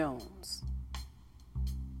James Jones,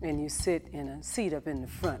 and you sit in a seat up in the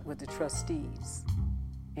front with the trustees,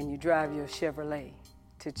 and you drive your Chevrolet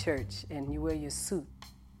to church, and you wear your suit,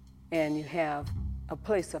 and you have a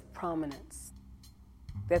place of prominence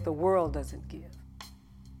that the world doesn't give.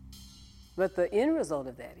 But the end result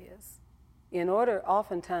of that is, in order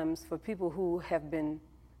oftentimes for people who have been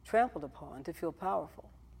trampled upon to feel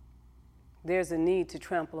powerful, there's a need to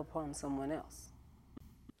trample upon someone else.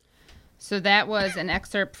 So that was an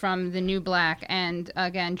excerpt from The New Black, and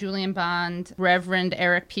again, Julian Bond, Reverend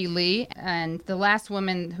Eric P. Lee, and the last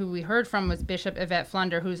woman who we heard from was Bishop Yvette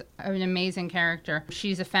Flunder, who's an amazing character.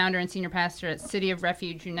 She's a founder and senior pastor at City of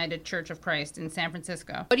Refuge United Church of Christ in San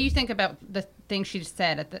Francisco. What do you think about the thing she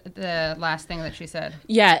said, at the last thing that she said?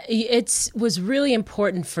 Yeah, it was really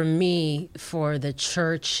important for me for the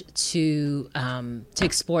church to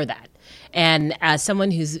explore that. And as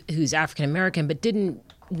someone who's African American but didn't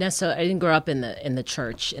necessarily, I didn't grow up in the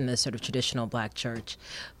church, in the sort of traditional Black church,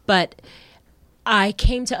 but I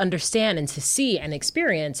came to understand and to see and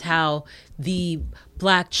experience how the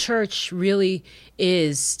Black church really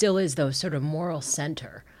still is the sort of moral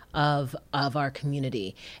center of our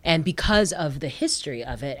community. And because of the history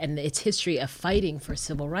of it and its history of fighting for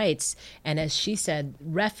civil rights, and as she said,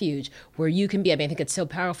 refuge, where you can be, I think it's so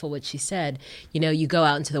powerful what she said, you go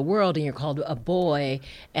out into the world and you're called a boy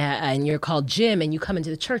and you're called Jim, and you come into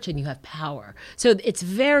the church and you have power. So it's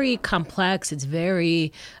very complex. It's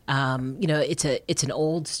very, it's an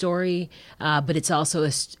old story, but it's also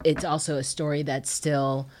a story that's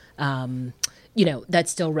still, that's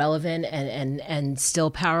still relevant and still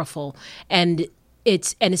powerful. And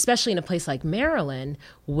especially in a place like Maryland,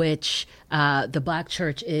 which the Black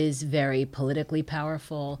church is very politically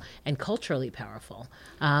powerful and culturally powerful.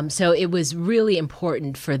 So it was really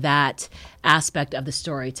important for that aspect of the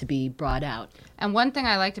story to be brought out. And one thing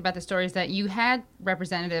I liked about the story is that you had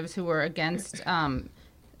representatives who were against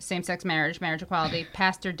same-sex marriage equality.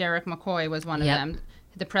 Pastor Derek McCoy was one of them,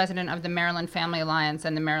 the president of the Maryland Family Alliance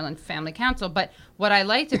and the Maryland Family Council. But what I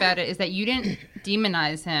liked about it is that you didn't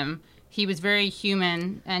demonize him. He was very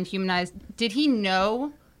human and humanized. Did he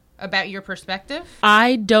know about your perspective?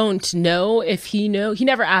 I don't know if he knew. He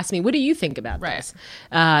never asked me, what do you think about this?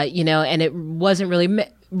 And it wasn't really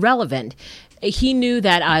relevant. He knew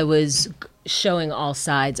that I was showing all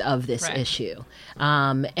sides of this issue.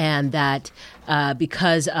 And that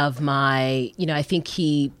because of my, I think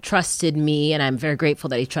he trusted me, and I'm very grateful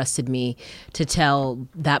that he trusted me to tell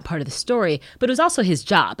that part of the story. But it was also his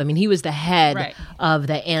job. I mean, he was the head of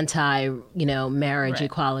the anti, marriage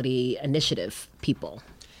equality initiative people.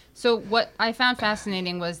 So what I found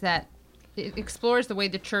fascinating was that it explores the way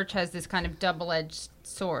the church has this kind of double-edged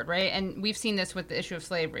sword, right? And we've seen this with the issue of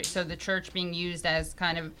slavery. So the church being used as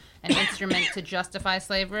kind of an instrument to justify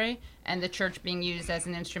slavery, and the church being used as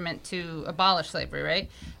an instrument to abolish slavery, right?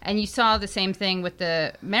 And you saw the same thing with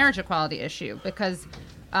the marriage equality issue, because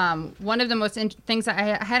one of the most things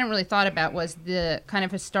I hadn't really thought about was the kind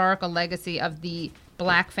of historical legacy of the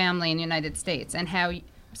Black family in the United States, and how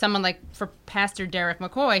someone like, for Pastor Derek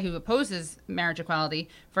McCoy, who opposes marriage equality,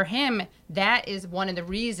 for him, that is one of the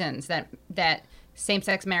reasons that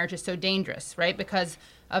same-sex marriage is so dangerous, right? Because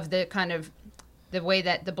of the kind of the way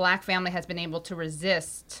that the Black family has been able to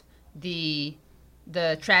resist the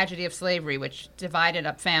tragedy of slavery, which divided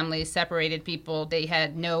up families, separated people. They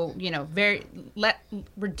had no,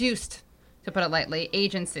 reduced, to put it lightly,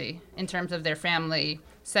 agency in terms of their family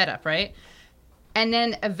setup, right? And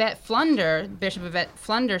then Bishop Yvette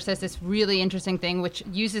Flunder says this really interesting thing, which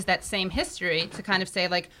uses that same history to kind of say,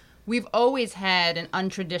 like, we've always had an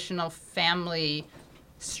untraditional family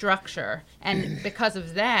structure, and because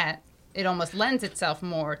of that, it almost lends itself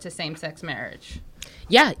more to same-sex marriage.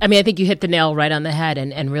 Yeah, I mean, I think you hit the nail right on the head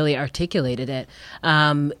and really articulated it.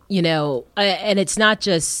 And it's not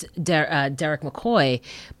just Derek McCoy,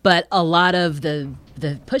 but a lot of the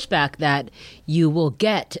pushback that you will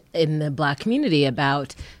get in the Black community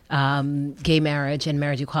about gay marriage and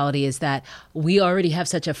marriage equality is that we already have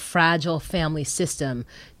such a fragile family system,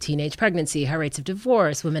 teenage pregnancy, high rates of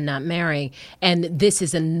divorce, women not marrying, and this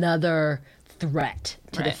is another threat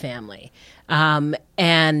to the family.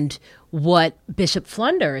 And what Bishop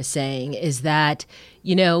Flunder is saying is that,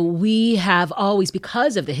 we have always,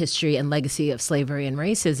 because of the history and legacy of slavery and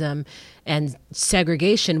racism and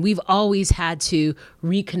segregation, we've always had to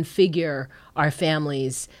reconfigure our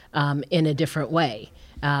families in a different way,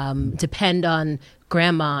 depend on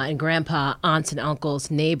grandma and grandpa, aunts and uncles,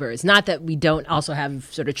 neighbors. Not that we don't also have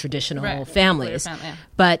sort of traditional families,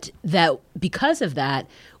 but that because of that,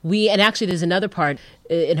 and actually there's another part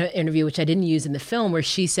in her interview, which I didn't use in the film, where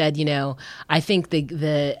she said, I think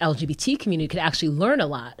the LGBT community could actually learn a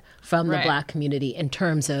lot from the Black community in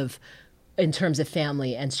terms of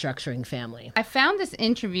family and structuring family. I found this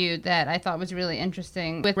interview that I thought was really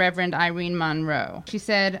interesting with Reverend Irene Monroe. She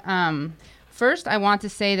said, first, I want to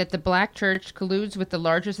say that the Black church colludes with the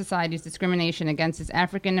larger society's discrimination against its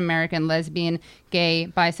African-American, lesbian,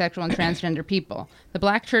 gay, bisexual, and transgender people. The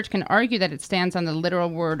Black church can argue that it stands on the literal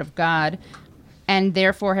word of God, and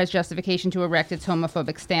therefore has justification to erect its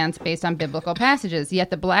homophobic stance based on biblical passages. Yet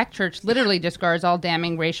the black church literally discards all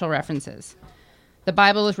damning racial references. The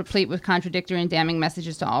Bible is replete with contradictory and damning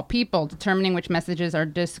messages to all people. Determining which messages are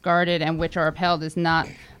discarded and which are upheld is not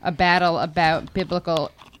a battle about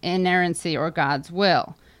biblical inerrancy or God's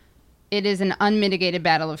will. It is an unmitigated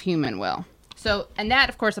battle of human will. So, and that,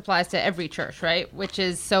 of course, applies to every church, right? Which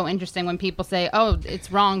is so interesting when people say, oh,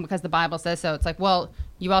 it's wrong because the Bible says so. It's like, well,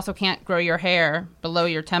 you also can't grow your hair below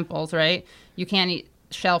your temples, right? You can't eat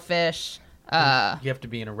shellfish. You have to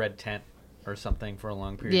be in a red tent or something for a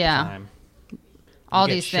long period of time. All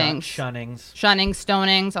these things. Shunnings,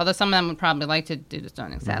 stonings, although some of them would probably like to do the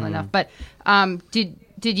stoning, sadly enough. But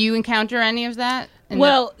did you encounter any of that?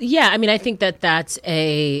 Yeah. I mean, I think that's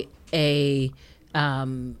a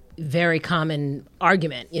very common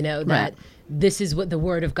argument, that this is what the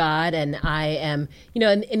word of God, and I am,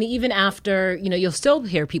 and even after, you'll still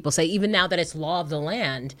hear people say, even now that it's law of the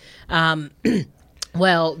land,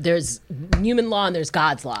 well, there's human law and there's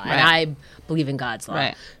God's law, and I believe in God's law.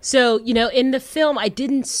 Right. So, in the film, I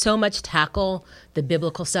didn't so much tackle the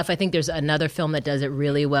biblical stuff. I think there's another film that does it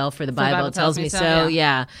really well for the Bible. It tells me so,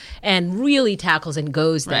 yeah. And really tackles and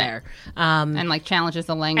goes there. And challenges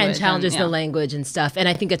the language. And challenges the language and stuff. And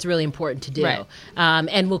I think it's really important to do. Right.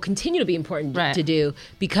 And will continue to be important to do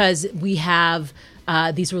because we have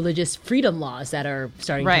these religious freedom laws that are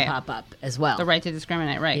starting to pop up as well. The right to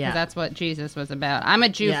discriminate, right? Because that's what Jesus was about. I'm a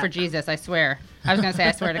Jew for Jesus, I swear. I was going to say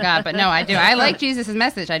I swear to God, but no, I do. I like Jesus'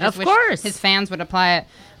 message. I just wish his fans would apply it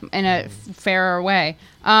in a fairer way.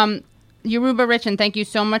 Yoruba Richen, thank you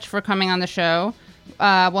so much for coming on the show.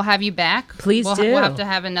 We'll have you back. Please do. We'll have to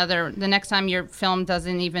have the next time your film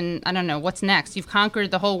doesn't even, I don't know, what's next? You've conquered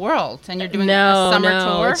the whole world and you're doing a summer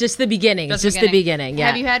tour? It's just the beginning. It's just the beginning, yeah.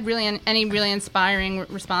 Have you had any really inspiring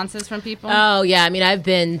responses from people? Oh, yeah. I mean, I've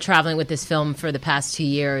been traveling with this film for the past 2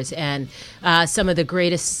 years, and some of the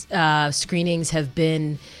greatest screenings have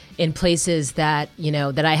been in places that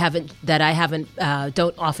that I haven't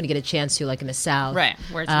don't often get a chance to, like in the South, right,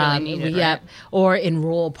 where it's really needed, right? Or in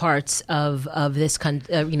rural parts of this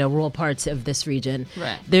rural parts of this region.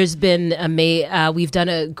 Right. There's been we've done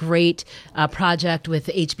a great project with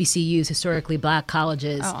HBCUs, historically black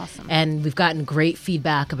colleges, awesome. And we've gotten great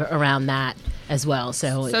feedback around that as well.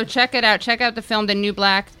 So check it out. Check out the film The New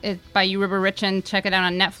Black by Yoruba Richen. Check it out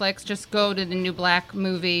on Netflix. Just go to the New Black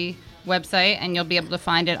movie website and you'll be able to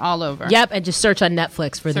find it all over. Yep, and just search on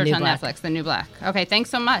Netflix for The New Black. Search on Netflix, The New Black. Okay, thanks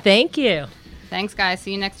so much. Thank you. Thanks, guys.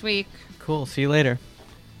 See you next week. Cool. See you later.